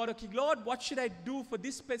asking God, okay, Lord, what should I do for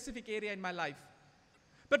this specific area in my life?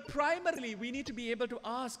 But primarily, we need to be able to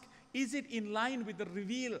ask, is it in line with the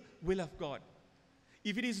revealed will of God?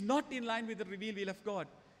 If it is not in line with the revealed will of God,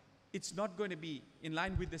 it's not going to be in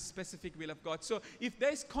line with the specific will of God. So if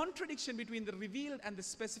there is contradiction between the revealed and the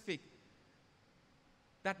specific,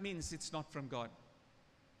 that means it's not from God.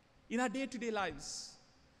 In our day-to-day lives,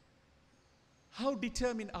 how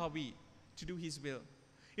determined are we to do his will?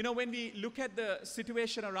 When we look at the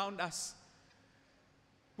situation around us,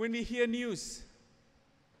 when we hear news,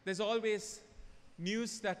 there's always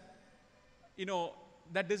news that,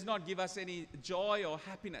 that does not give us any joy or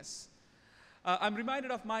happiness. I'm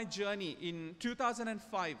reminded of my journey in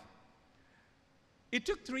 2005. It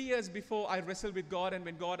took 3 years before I wrestled with God and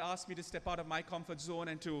when God asked me to step out of my comfort zone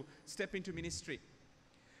and to step into ministry.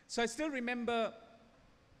 So I still remember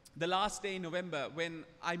the last day in November when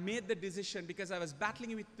I made the decision because I was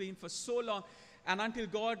battling with him for so long, and until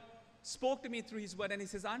God spoke to me through his word and he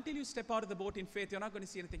says, until you step out of the boat in faith, you're not going to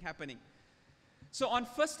see anything happening. So on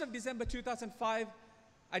 1st of December 2005,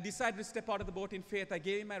 I decided to step out of the boat in faith. I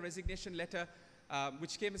gave him my resignation letter,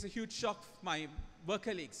 which came as a huge shock for my work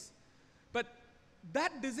colleagues. But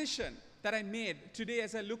that decision that I made today,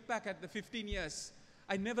 as I look back at the 15 years,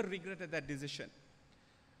 I never regretted that decision.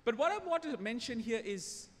 But what I want to mention here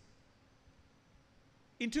is,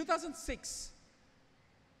 in 2006,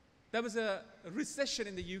 there was a recession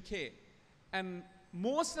in the UK, and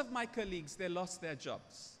most of my colleagues, they lost their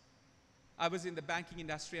jobs. I was in the banking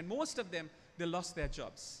industry, and most of them, they lost their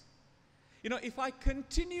jobs. If I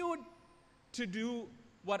continued to do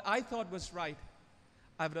what I thought was right,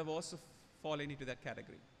 I would have also fallen into that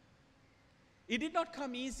category. It did not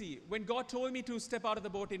come easy when God told me to step out of the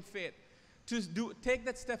boat in faith, to take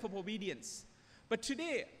that step of obedience. But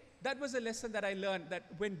today, that was a lesson that I learned, that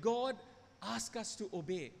when God asks us to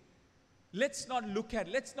obey, let's not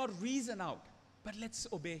reason out, but let's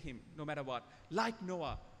obey him no matter what. Like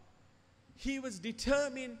Noah, he was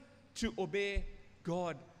determined to obey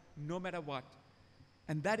God no matter what.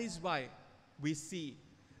 And that is why we see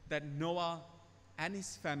that Noah and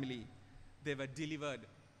his family, they were delivered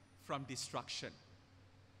from destruction.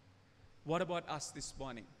 What about us this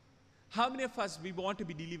morning? How many of us, we want to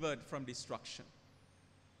be delivered from destruction?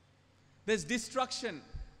 There's destruction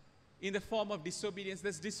in the form of disobedience.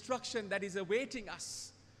 There's destruction that is awaiting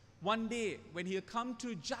us one day when he'll come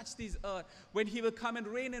to judge this earth, when he will come and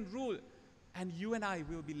reign and rule, and you and I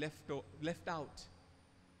will be left out.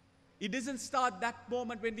 It doesn't start that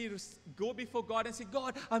moment when we go before God and say,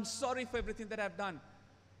 God, I'm sorry for everything that I've done.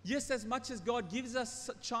 Yes, as much as God gives us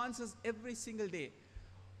chances every single day,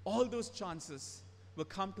 all those chances will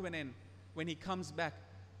come to an end when he comes back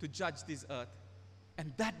to judge this earth.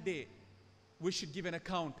 And that day, we should give an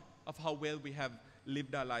account of how well we have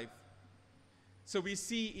lived our life. So we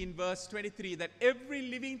see in verse 23 that every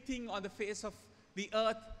living thing on the face of the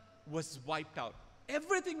earth was wiped out.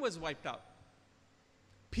 Everything was wiped out.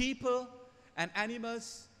 People and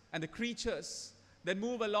animals and the creatures that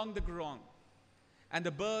move along the ground and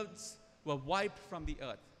the birds were wiped from the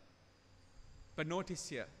earth. But notice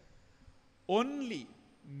here, only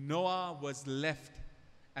Noah was left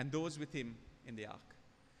and those with him in the ark.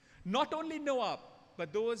 Not only Noah,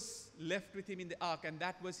 but those left with him in the ark, and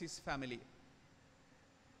that was his family.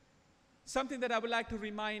 Something that I would like to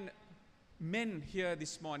remind men here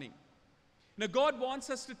this morning. Now, God wants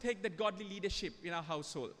us to take that godly leadership in our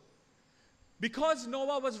household. Because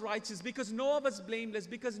Noah was righteous, because Noah was blameless,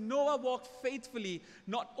 because Noah walked faithfully,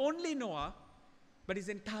 not only Noah, but his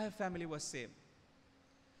entire family was saved.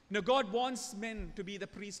 God wants men to be the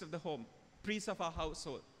priest of the home, priest of our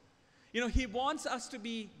household. He wants us to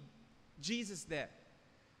be Jesus there.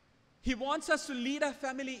 He wants us to lead our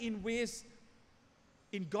family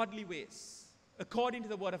in godly ways, according to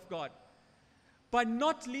the word of God. By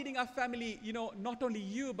not leading our family, not only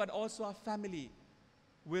you, but also our family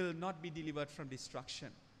will not be delivered from destruction.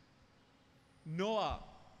 Noah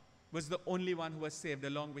was the only one who was saved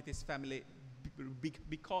along with his family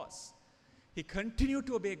because he continued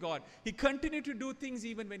to obey God. He continued to do things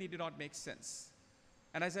even when it did not make sense.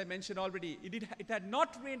 And as I mentioned already, it had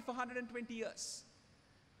not rained for 120 years.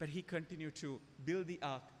 But he continued to build the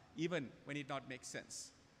ark even when it did not make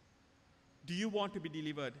sense. Do you want to be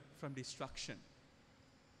delivered from destruction?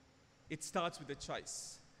 It starts with a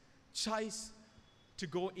choice. Choice to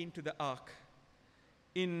go into the ark.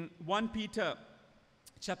 In 1 Peter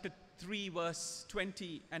chapter 3, verse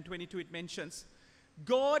 20 and 22, it mentions,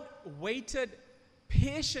 God waited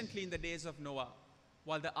patiently in the days of Noah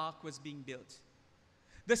while the ark was being built.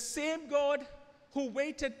 The same God who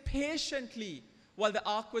waited patiently while the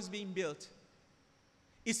ark was being built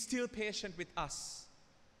is still patient with us.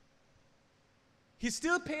 He's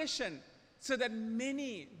still patient so that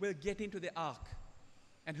many will get into the ark.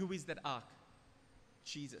 And who is that ark?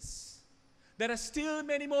 Jesus. There are still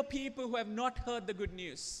many more people who have not heard the good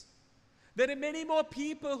news. There are many more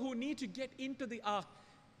people who need to get into the ark.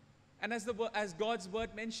 And as God's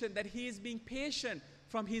word mentioned, that he is being patient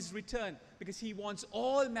from his return because he wants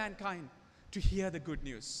all mankind to hear the good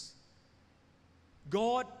news.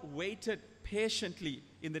 God waited patiently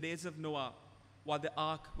in the days of Noah while the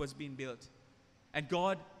ark was being built. And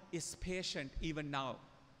God is patient even now.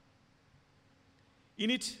 In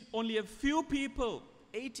it, only a few people,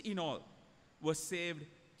 8 in all, were saved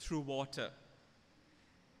through water.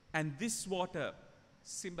 And this water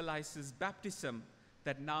symbolizes baptism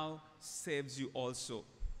that now saves you also.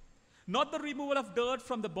 Not the removal of dirt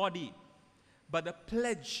from the body, but the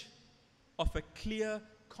pledge of a clear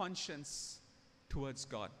conscience towards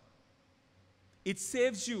God. It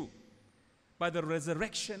saves you by the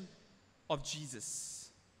resurrection of Jesus,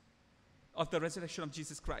 of the resurrection of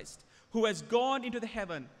Jesus Christ, who has gone into the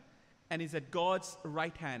heaven and is at God's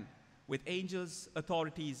right hand with angels,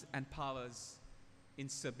 authorities, and powers in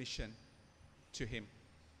submission to him.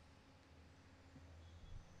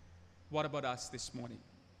 What about us this morning?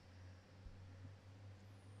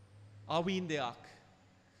 Are we in the ark?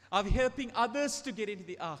 Are we helping others to get into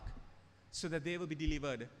the ark so that they will be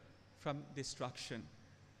delivered from destruction?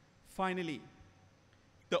 Finally,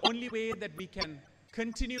 the only way that we can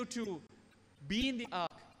continue to be in the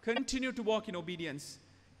ark, continue to walk in obedience,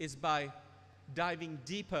 is by diving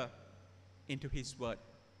deeper into his word.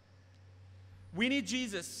 We need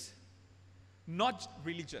Jesus, not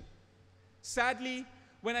religion. Sadly,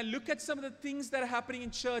 when I look at some of the things that are happening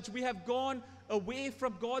in church, we have gone away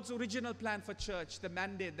from God's original plan for church, the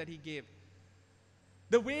mandate that he gave.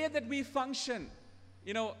 The way that we function,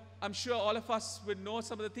 I'm sure all of us would know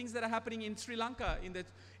some of the things that are happening in Sri Lanka,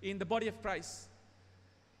 in the body of Christ,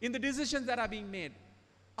 in the decisions that are being made.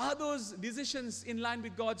 Are those decisions in line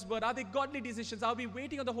with God's word? Are they godly decisions? Are we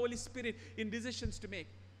waiting on the Holy Spirit in decisions to make?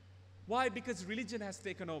 Why? Because religion has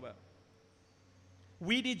taken over.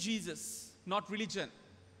 We need Jesus, not religion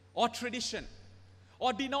or tradition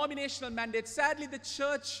or denominational mandates. Sadly, the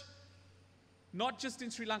church, not just in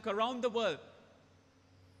Sri Lanka, around the world,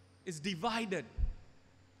 is divided.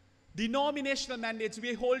 Denominational mandates,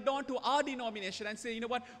 we hold on to our denomination and say, you know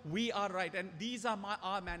what, we are right, and these are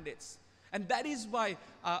our mandates. And that is why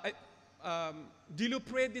Dilu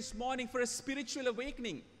prayed this morning for a spiritual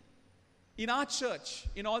awakening in our church,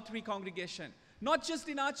 in all 3 congregations. Not just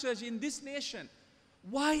in our church, in this nation.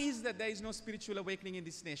 Why is that there is no spiritual awakening in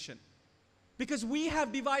this nation? Because we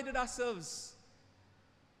have divided ourselves.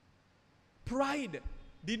 Pride,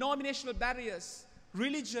 denominational barriers,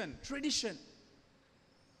 religion, tradition.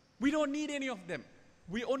 We don't need any of them.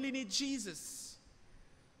 We only need Jesus.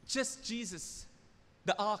 Just Jesus,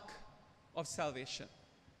 the ark of salvation.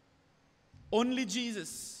 Only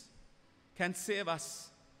Jesus can save us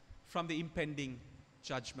from the impending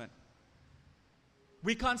judgment.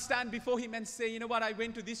 We can't stand before him and say, you know what, I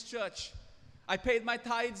went to this church. I paid my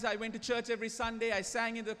tithes. I went to church every Sunday. I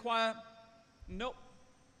sang in the choir. No,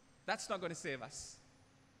 that's not going to save us.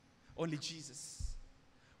 Only Jesus.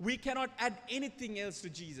 We cannot add anything else to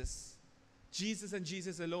Jesus. Jesus and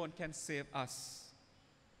Jesus alone can save us.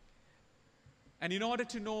 And in order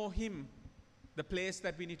to know him, the place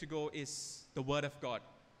that we need to go is the Word of God.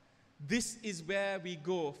 This is where we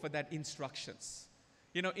go for that instructions.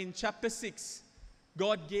 You know, in chapter 6,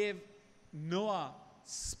 God gave Noah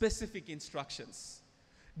specific instructions.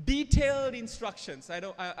 Detailed instructions.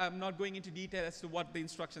 I'm not going into detail as to what the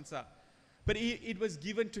instructions are. But it was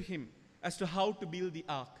given to him as to how to build the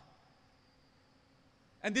ark.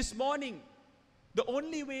 And this morning, the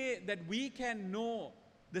only way that we can know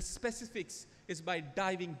the specifics is by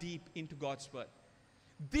diving deep into God's Word.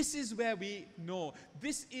 This is where we know.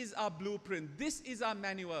 This is our blueprint. This is our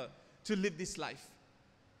manual to live this life.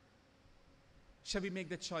 Shall we make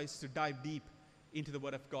the choice to dive deep into the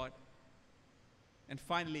Word of God? And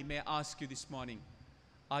finally, may I ask you this morning,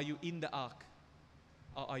 are you in the ark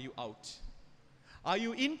or are you out? Are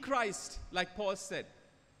you in Christ, like Paul said?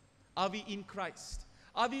 Are we in Christ?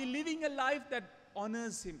 Are we living a life that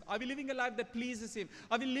honors him? Are we living a life that pleases him?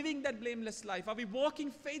 Are we living that blameless life? Are we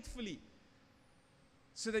walking faithfully?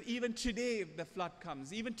 So that even today, if the flood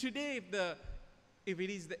comes, even today, if it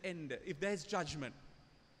is the end, if there's judgment,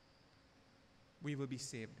 we will be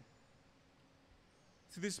saved.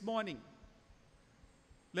 So this morning,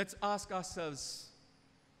 let's ask ourselves,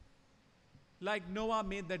 like Noah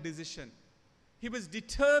made that decision. He was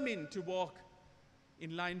determined to walk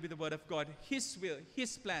in line with the Word of God, his will,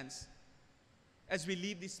 his plans. As we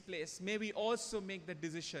leave this place, may we also make that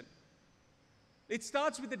decision. It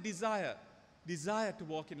starts with a desire to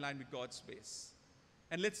walk in line with God's ways.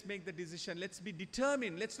 And let's make the decision. Let's be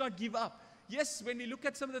determined. Let's not give up. Yes, when we look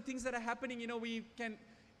at some of the things that are happening, we can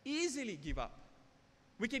easily give up.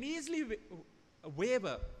 We can easily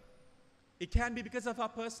waver. It can be because of our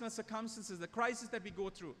personal circumstances, the crisis that we go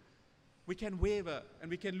through. We can waver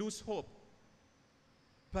and we can lose hope.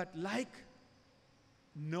 But like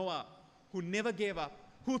Noah, who never gave up,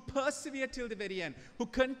 who persevered till the very end, who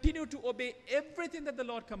continued to obey everything that the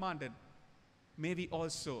Lord commanded, may we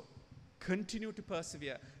also continue to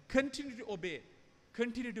persevere, continue to obey,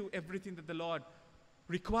 continue to do everything that the Lord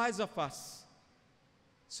requires of us,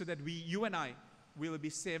 so that you and I will be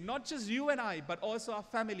saved. Not just you and I, but also our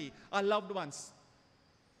family, our loved ones.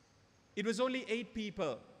 It was only 8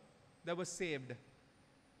 people that were saved.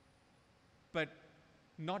 But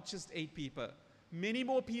not just 8 people. Many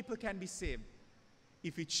more people can be saved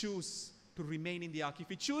if we choose to remain in the ark, if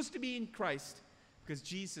we choose to be in Christ, because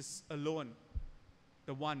Jesus alone,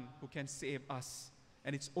 the one who can save us,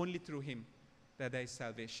 and it's only through him that there is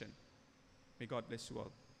salvation. May God bless you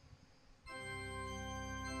all.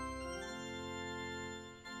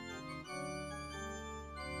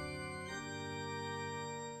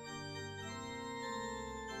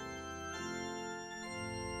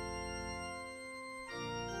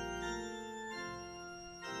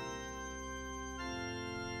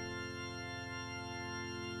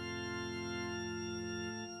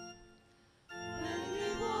 When we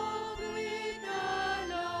walk with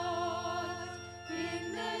the Lord in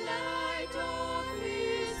the light of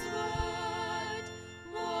His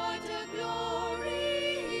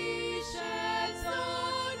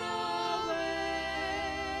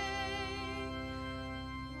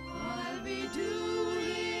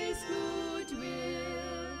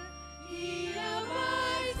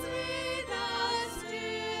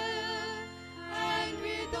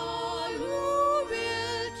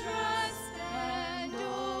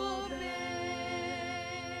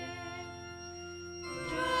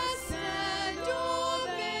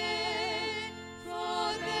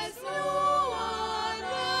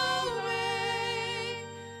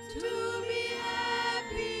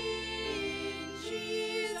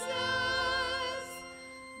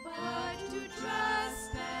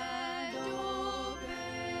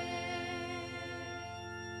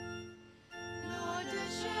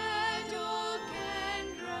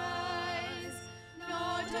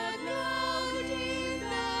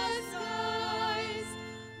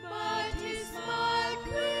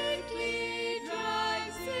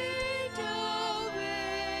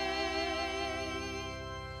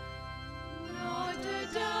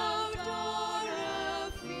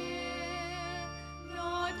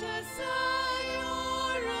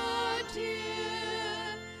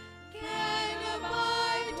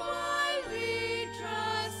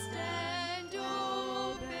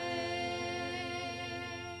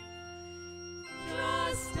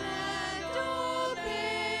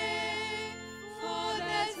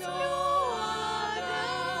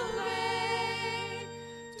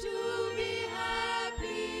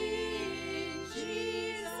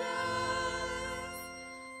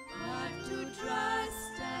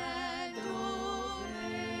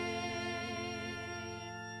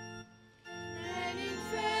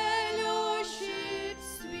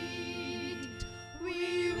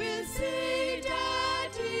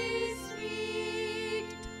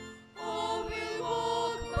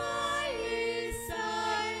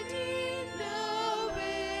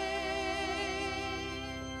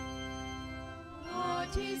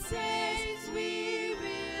What he says we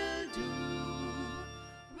will do.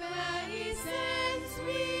 Where he sends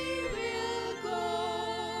we will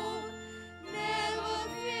go. Never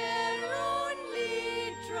fear,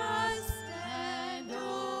 only trust and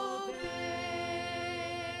obey.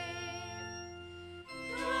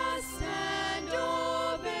 Trust and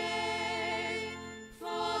obey,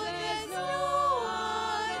 for there's no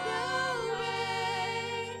other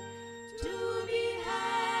way to be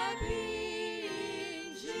happy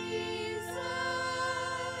in Jesus,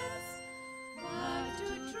 but to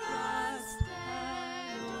trust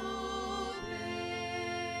and obey.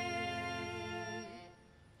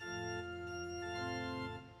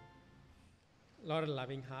 Lord,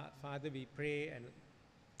 loving Father, we pray and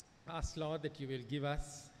ask, Lord, that you will give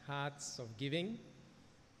us hearts of giving.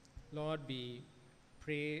 Lord, we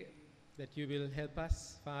pray that you will help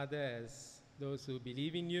us, Father, as those who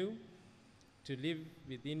believe in you, to live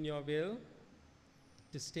within your will,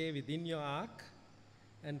 to stay within your ark,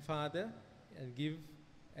 and Father, and give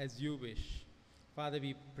as you wish. Father,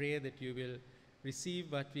 we pray that you will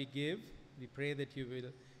receive what we give. We pray that you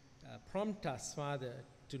will prompt us, Father,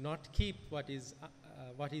 to not keep what is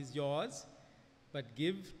yours, but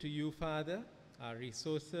give to you, Father, our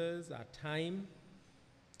resources, our time,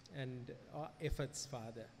 and our efforts,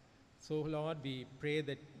 Father. So, Lord, we pray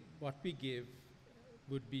that what we give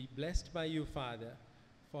would be blessed by you, Father,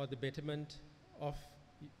 for the betterment of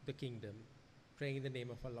the kingdom. Praying in the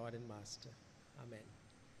name of our Lord and Master. Amen.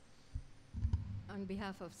 On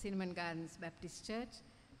behalf of Cinnamon Gardens Baptist Church,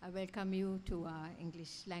 I welcome you to our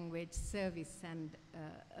English language service. And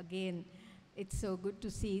again, it's so good to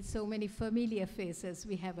see so many familiar faces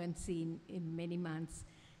we haven't seen in many months.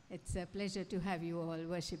 It's a pleasure to have you all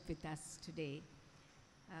worship with us today.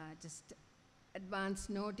 Just advance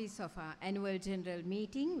notice of our annual general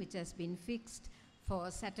meeting, which has been fixed for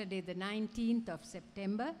Saturday the 19th of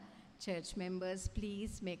September. Church members,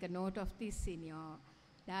 please make a note of this in your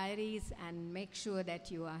diaries and make sure that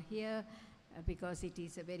you are here because it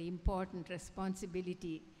is a very important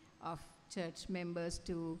responsibility of church members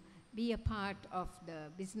to be a part of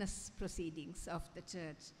the business proceedings of the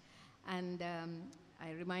church. And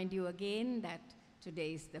I remind you again that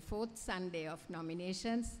today is the 4th Sunday of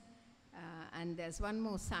nominations, and there's one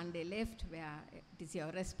more Sunday left where it is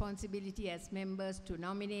your responsibility as members to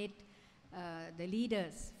nominate the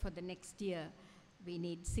leaders for the next year. We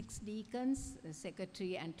need 6 deacons, the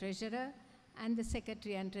secretary and treasurer, and the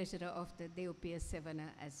secretary and treasurer of the Deopiya Sevana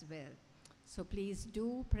as well. So please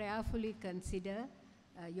do prayerfully consider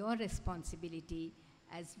your responsibility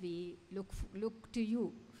as we look to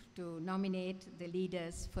you to nominate the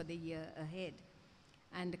leaders for the year ahead.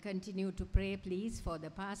 And continue to pray, please, for the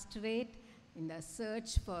pastorate in the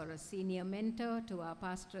search for a senior mentor to our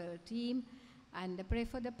pastoral team, and pray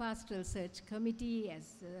for the pastoral search committee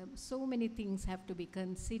as so many things have to be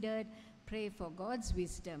considered. Pray for God's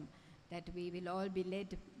wisdom that we will all be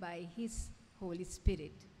led by His Holy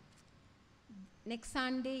Spirit. Next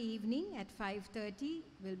Sunday evening at 5:30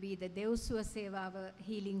 will be the Devsua Sevava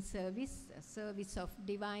healing service, a service of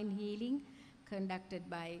divine healing conducted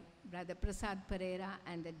by Brother Prasad Pereira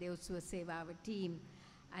and the Devsua Sevava team.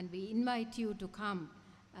 And we invite you to come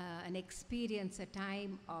and experience a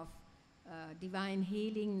time of divine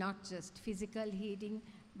healing, not just physical healing,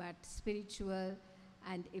 but spiritual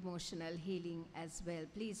and emotional healing as well.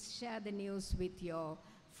 Please share the news with your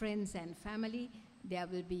friends and family. There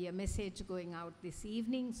will be a message going out this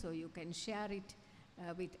evening, so you can share it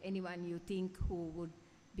with anyone you think who would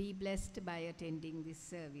be blessed by attending this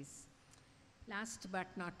service. Last but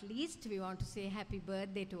not least, we want to say happy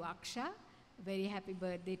birthday to Aksha. Very happy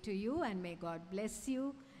birthday to you, and may God bless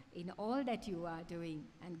you in all that you are doing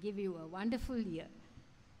and give you a wonderful year.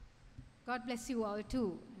 God bless you all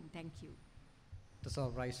too, and thank you. Let us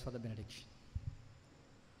all rise for the benediction.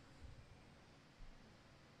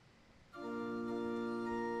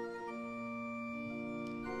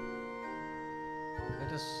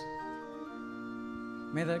 Let us,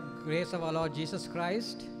 may the grace of our Lord Jesus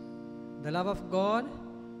Christ, the love of God,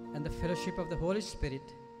 and the fellowship of the Holy Spirit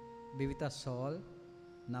be with us all,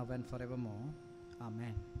 now and forevermore.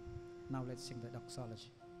 Amen. Now let's sing the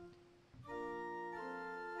doxology.